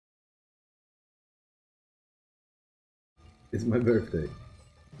It's my birthday.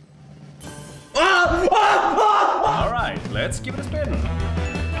 Alright, let's give it a spin.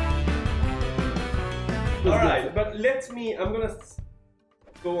 Alright, but I'm gonna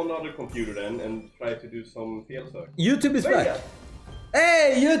go on another computer then and try to do some field search. YouTube is back!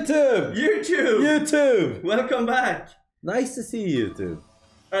 Hey, YouTube! YouTube! Welcome back! Nice to see you, YouTube.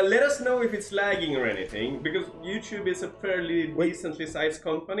 Let us know if it's lagging or anything, because YouTube is a fairly decently sized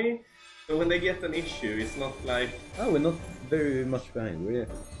company. So when they get an issue, it's not like... Oh, we're not very much behind.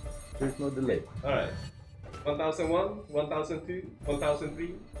 There's no delay. Alright. 1001, 1002,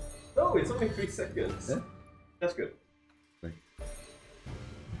 1003. No, it's only 3 seconds. Yeah? That's good. Right.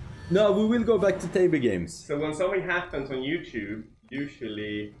 No, we will go back to table games. So when something happens on YouTube,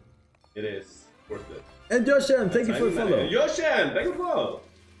 usually it is worth it. And Joshan, thank you for the follow. Joshan, thank you for the follow.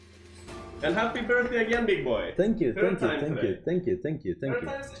 And happy birthday again, big boy. Thank you, Third thank you, time thank today. you, thank you, thank you, thank Third you.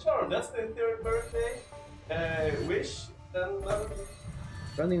 time's the charm. That's the 3rd birthday wish. Then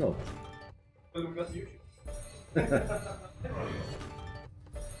Running off. well, because YouTube.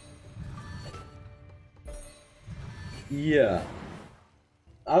 Yeah.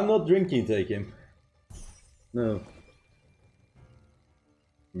 I'm not drinking, take him. No.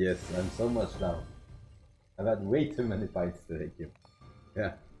 Yes, I'm so much down. I've had way too many fights to take him.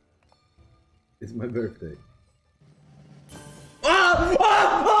 Yeah. It's my birthday.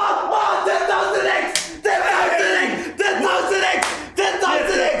 10,000x! 10,000x! 10,000x!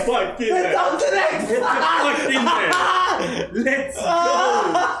 10,000x! 10,000x! Let's go!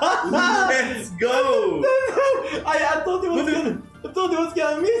 Let's go! I thought it was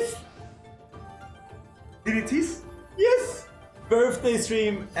gonna miss. Did it hiss? Yes! Birthday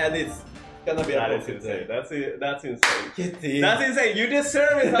stream, and it's gonna be That a is insane. That's insane. Get in. That's insane. You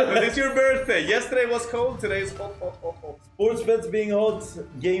deserve it, Hampus. It's your birthday. Yesterday was cold. Today is hot, hot, hot, hot. Sports bets being hot,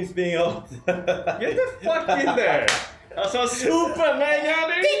 games being hot. Get the fuck in there. Alltså super mega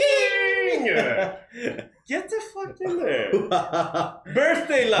ding! Get the fuck in there.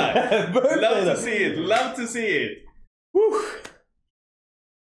 Birthday life. Love to see it. Love to see it. Woo.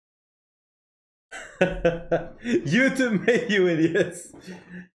 YouTube made you idiots.